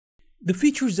The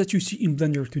features that you see in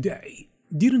Blender today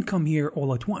didn't come here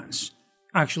all at once.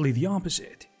 Actually, the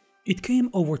opposite. It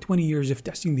came over 20 years of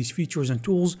testing these features and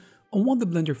tools on what the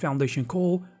Blender Foundation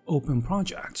call open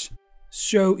projects.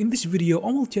 So in this video,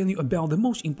 I will tell you about the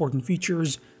most important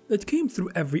features that came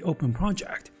through every open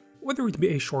project, whether it be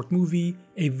a short movie,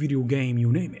 a video game,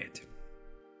 you name it.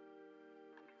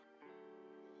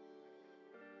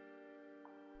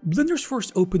 Blender's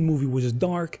first open movie was a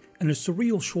dark and a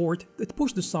surreal short that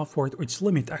pushed the software to its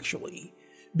limit actually,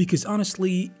 because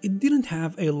honestly, it didn't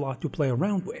have a lot to play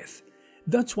around with.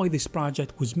 That's why this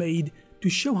project was made, to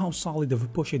show how solid of a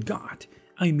push it got,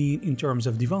 I mean in terms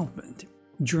of development.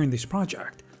 During this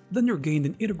project, Blender gained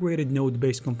an integrated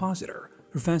node-based compositor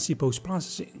for fancy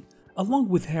post-processing, along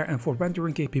with hair and for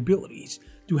rendering capabilities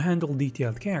to handle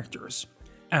detailed characters.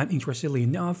 And interestingly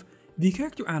enough, the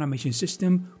character animation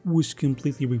system was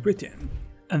completely rewritten,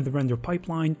 and the render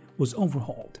pipeline was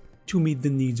overhauled to meet the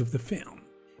needs of the film.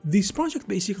 This project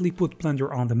basically put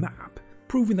Blender on the map,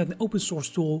 proving that an open source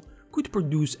tool could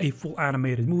produce a full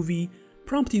animated movie,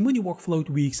 prompting many workflow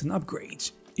tweaks and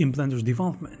upgrades in Blender's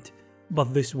development.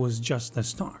 But this was just the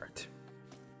start.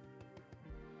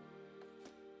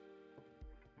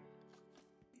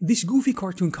 This goofy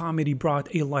cartoon comedy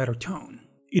brought a lighter tone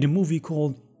in a movie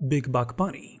called Big Buck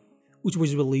Bunny, which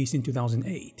was released in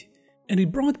 2008, and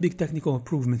it brought big technical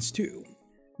improvements too.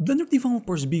 Blender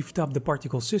developers beefed up the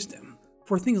particle system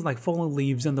for things like fallen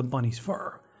leaves and the bunny's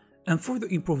fur, and further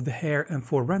improved the hair and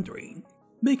fur rendering,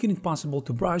 making it possible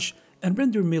to brush and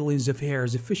render millions of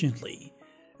hairs efficiently.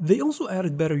 They also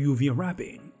added better UV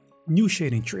wrapping, new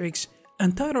shading tricks,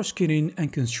 and tighter skinning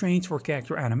and constraints for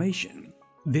character animation.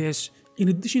 This, in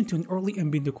addition to an early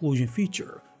ambient occlusion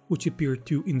feature which appeared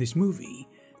too in this movie,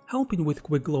 helping with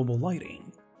quick global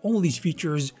lighting. All these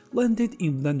features landed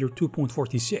in Blender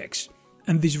 2.46,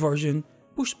 and this version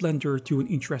pushed Blender to an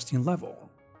interesting level.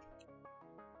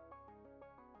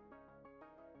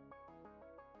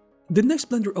 The next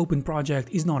Blender Open project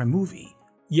is not a movie,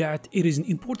 yet it is an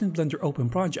important Blender Open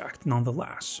project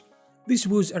nonetheless. This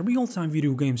was a real-time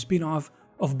video game spin-off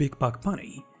of Big Buck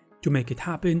Bunny. To make it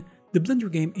happen, the Blender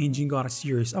game engine got a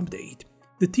serious update.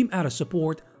 The team added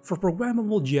support for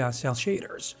programmable GIS cell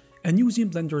shaders and using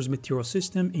Blender's material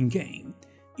system in-game,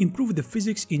 improved the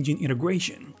physics engine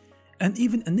integration, and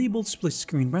even enabled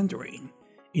split-screen rendering.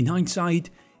 In hindsight,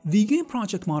 the game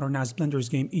project modernized Blender's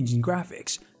game engine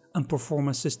graphics and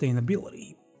performance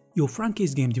sustainability.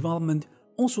 Frankie's game development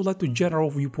also led to general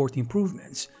viewport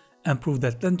improvements and proved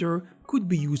that Blender could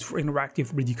be used for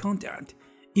interactive 3D content,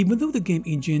 even though the game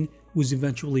engine was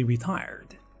eventually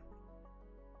retired.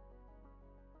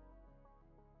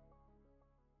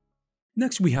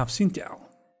 Next we have Sintel,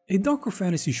 a darker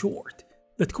fantasy short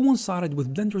that coincided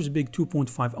with Blender's big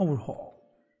 2.5 overhaul.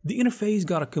 The interface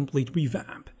got a complete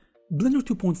revamp. Blender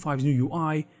 2.5's new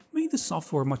UI made the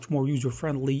software much more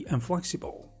user-friendly and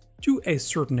flexible, to a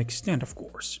certain extent of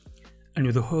course.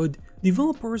 Under the hood,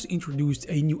 developers introduced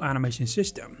a new animation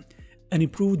system and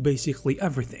improved basically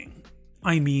everything.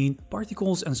 I mean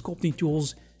particles and sculpting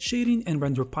tools, shading and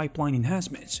render pipeline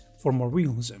enhancements for more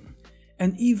realism,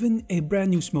 and even a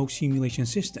brand new smoke simulation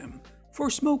system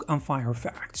for smoke and fire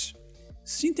effects.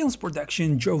 Sintel's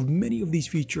production drove many of these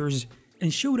features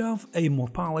and showed off a more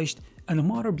polished and a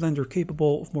modern Blender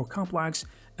capable of more complex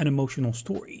and emotional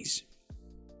stories.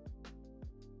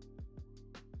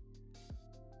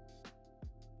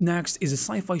 Next is a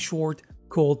sci-fi short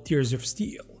called Tears of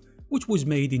Steel, which was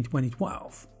made in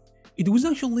 2012. It was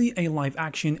actually a live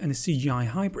action and a CGI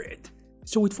hybrid,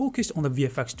 so it focused on the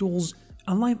VFX tools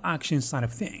and live action side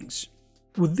of things.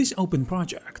 With this open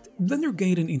project, Blender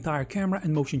gained an entire camera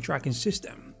and motion tracking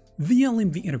system via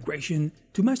LMV integration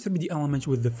to match 3D elements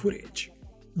with the footage.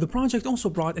 The project also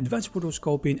brought advanced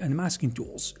rotoscoping and masking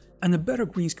tools and a better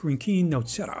green screen keying node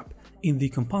setup in the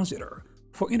compositor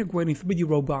for integrating 3D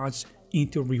robots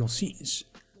into real scenes.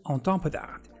 On top of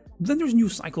that, Blender's new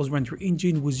Cycles render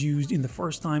engine was used in the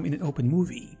first time in an open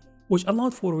movie, which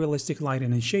allowed for realistic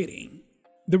lighting and shading.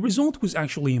 The result was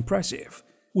actually impressive,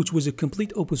 which was a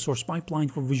complete open source pipeline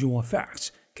for visual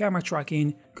effects, camera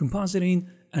tracking, compositing,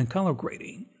 and color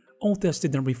grading, all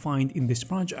tested and refined in this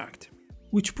project,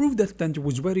 which proved that Blender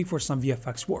was ready for some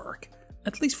VFX work,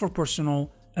 at least for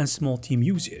personal and small team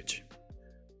usage.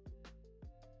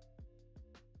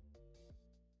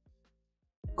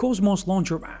 Cosmos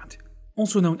Laundromat,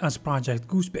 also known as Project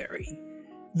Gooseberry.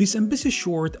 This ambitious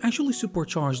short actually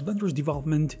supercharged Blender's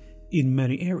development in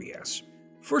many areas.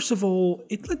 First of all,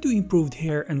 it led to improved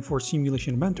hair and fur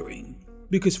simulation rendering,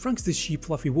 because Frank's the sheep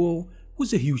fluffy wool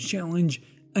was a huge challenge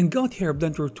and got hair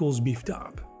Blender tools beefed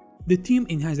up. The team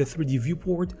enhanced the 3D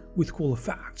viewport with cool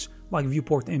effects like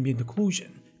viewport ambient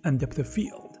occlusion and depth of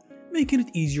field, making it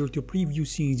easier to preview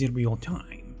scenes in real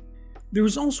time. There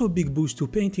is also a big boost to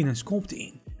painting and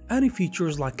sculpting, adding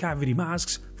features like cavity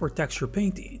masks for texture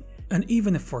painting, and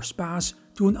even a first pass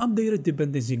to an updated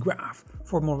dependency graph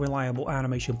for more reliable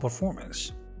animation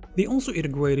performance. They also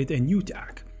integrated a new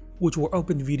tag, which were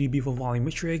OpenVDB for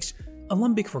volumetrics,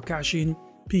 Alembic for caching,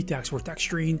 ptags for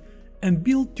texturing, and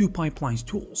Build 2 Pipelines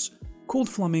tools called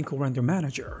Flamenco Render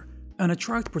Manager and a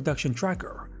tracked production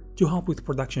tracker to help with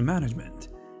production management.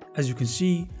 As you can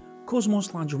see, Cosmos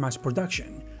Laundromat's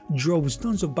production drove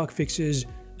tons of bug fixes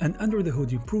and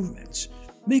under-the-hood improvements,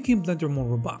 making Blender more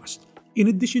robust, in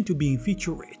addition to being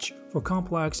feature-rich for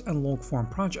complex and long-form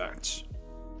projects.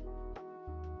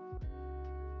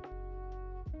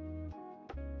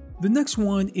 The next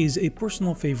one is a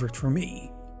personal favorite for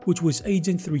me, which was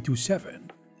Agent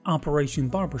 327, Operation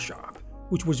Barbershop,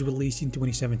 which was released in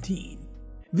 2017.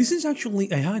 This is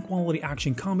actually a high-quality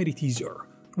action comedy teaser,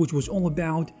 which was all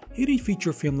about hitting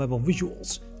feature film level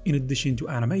visuals in addition to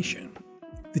animation.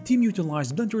 The team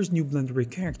utilized Blender's new Blender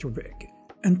character rig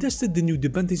and tested the new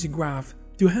dependency graph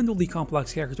to handle the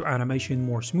complex character animation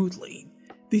more smoothly.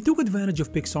 They took advantage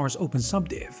of Pixar's open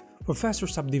subdiv for faster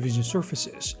subdivision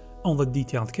surfaces on the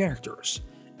detailed characters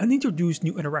and introduced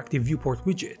new interactive viewport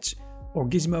widgets or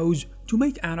gizmos to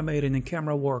make animating and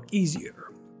camera work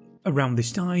easier. Around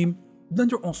this time,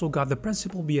 Blender also got the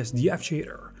Principal BSDF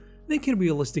shader, making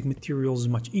realistic materials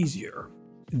much easier.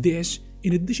 This,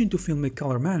 in addition to filmic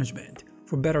color management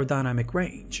for better dynamic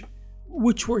range,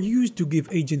 which were used to give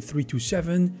Agent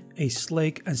 327 a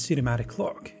slick and cinematic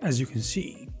look, as you can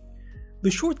see.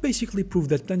 The short basically proved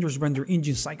that Blender's render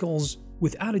engine cycles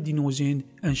with added denoising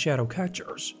and shadow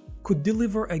catchers could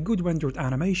deliver a good rendered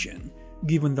animation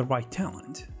given the right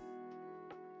talent.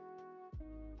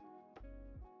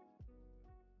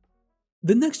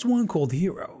 The next one, called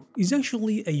Hero, is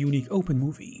actually a unique open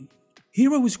movie.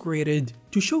 Hero was created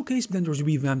to showcase Blender's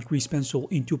revamped Grease Pencil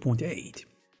in 2.8,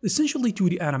 essentially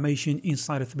 2D animation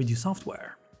inside of 3D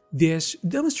software. This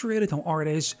demonstrated how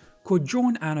artists could draw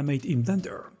and animate in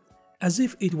Blender, as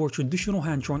if it were traditional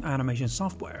hand-drawn animation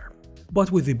software,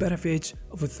 but with the benefits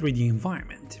of a 3D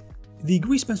environment. The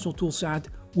Grease Pencil toolset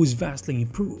was vastly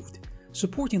improved,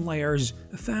 supporting layers,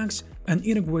 effects, and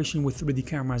integration with 3D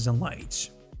cameras and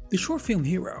lights. The short film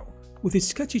Hero, with its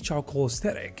sketchy charcoal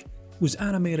aesthetic, was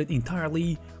animated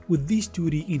entirely with these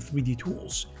 2D and 3D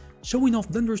tools, showing off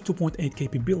Blender's 2.8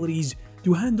 capabilities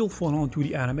to handle full-on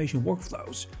 2D animation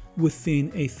workflows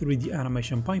within a 3D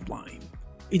animation pipeline.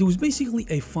 It was basically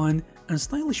a fun and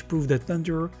stylish proof that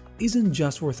Blender isn't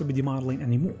just for 3D modeling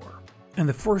anymore, and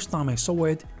the first time I saw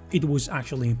it, it was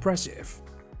actually impressive.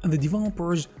 And the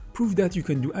developers proved that you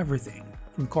can do everything,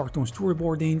 from cartoon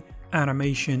storyboarding,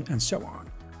 animation, and so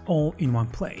on, all in one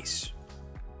place.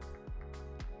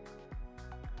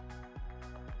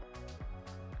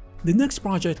 The next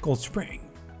project, called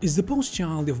Spring, is the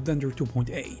post-child of Blender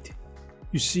 2.8.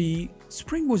 You see,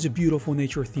 Spring was a beautiful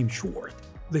nature-themed short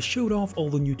that showed off all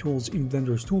the new tools in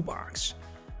Blender's toolbox.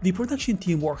 The production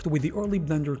team worked with the early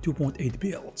Blender 2.8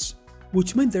 builds,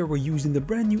 which meant they were using the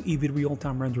brand new EEVEE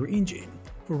real-time render engine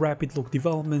for rapid look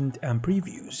development and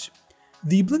previews.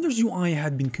 The Blender's UI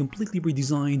had been completely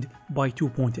redesigned by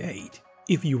 2.8,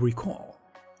 if you recall.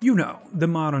 You know, the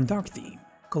modern dark theme,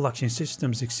 collection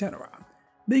systems, etc.,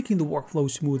 making the workflow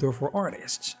smoother for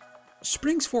artists.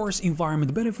 Spring's forest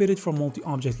environment benefited from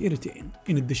multi-object editing,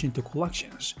 in addition to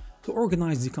collections, to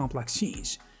organize the complex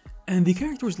scenes, and the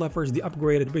characters leveraged the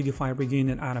upgraded Rigify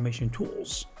rigging and animation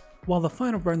tools, while the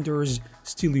final renders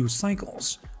still use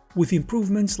cycles, with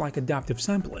improvements like adaptive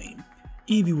sampling.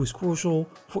 EEVEE was crucial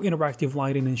for interactive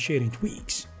lighting and shading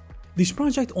tweaks. This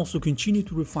project also continued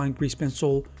to refine Grease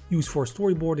Pencil used for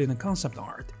storyboarding and concept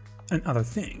art, and other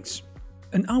things.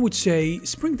 And I would say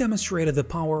Spring demonstrated the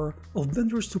power of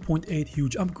Blender's 2.8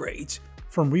 huge upgrades,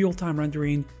 from real-time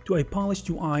rendering to a polished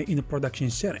UI in a production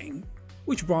setting,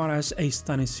 which brought us a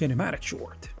stunning cinematic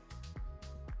short.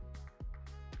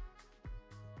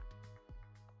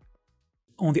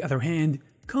 On the other hand,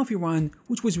 Coffee Run,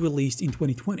 which was released in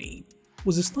 2020,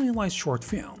 was a stylized short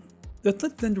film that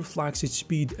let Blender flex its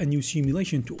speed and new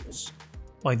simulation tools.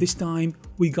 By this time,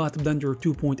 we got Blender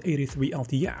 2.83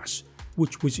 LTS,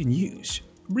 which was in use,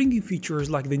 bringing features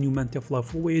like the new Mental Flow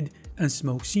Fluid and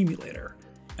Smoke Simulator,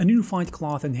 and unified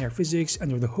cloth and hair physics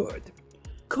under the hood.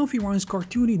 Coffee Run's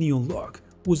cartoony neon look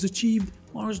was achieved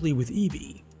largely with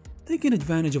EEVEE, taking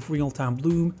advantage of real-time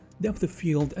bloom, depth of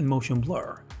field, and motion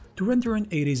blur to render an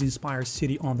 80s-inspired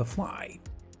city on the fly.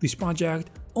 This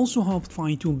project also helped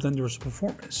fine-tune Blender's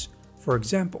performance. For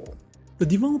example, The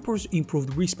developers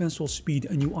improved response speed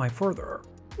and UI further,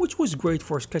 which was great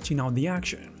for sketching out the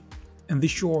action. And this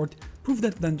short proved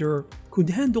that Blender could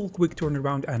handle quick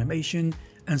turnaround animation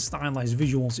and stylized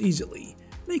visuals easily,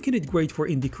 making it great for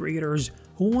indie creators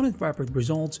who wanted rapid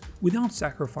results without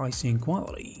sacrificing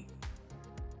quality.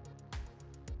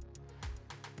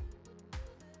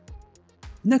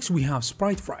 Next we have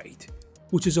Sprite Fright,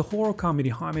 which is a horror comedy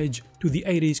homage to the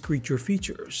 80s creature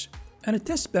features, and a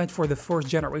testbed for the first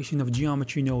generation of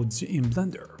geometry nodes in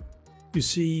Blender. You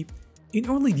see, in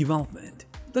early development,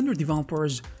 Blender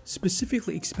developers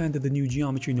specifically expanded the new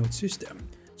geometry node system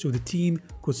so the team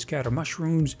could scatter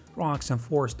mushrooms, rocks, and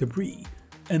forest debris,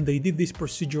 and they did this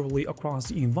procedurally across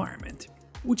the environment,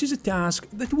 which is a task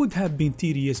that would have been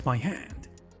tedious by hand.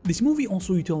 This movie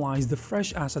also utilized the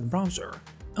Fresh Asset Browser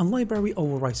and library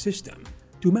override system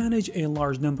to manage a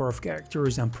large number of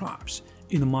characters and props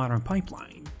in a modern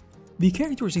pipeline. The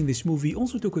characters in this movie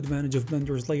also took advantage of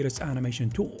Blender's latest animation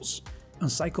tools,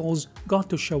 and Cycles got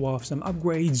to show off some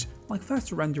upgrades like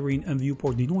faster rendering and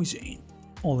viewport denoising.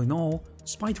 All in all,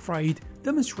 Sprite Fright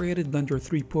demonstrated Blender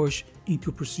 3 push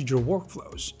into procedural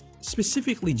workflows,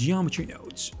 specifically geometry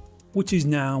nodes, which is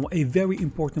now a very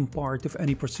important part of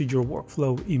any procedural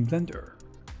workflow in Blender.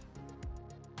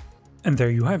 And there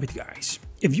you have it, guys.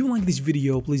 If you like this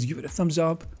video, please give it a thumbs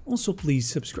up. Also, please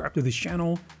subscribe to this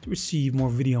channel to receive more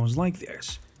videos like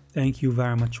this. Thank you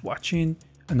very much for watching,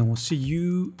 and I will see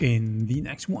you in the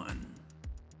next one.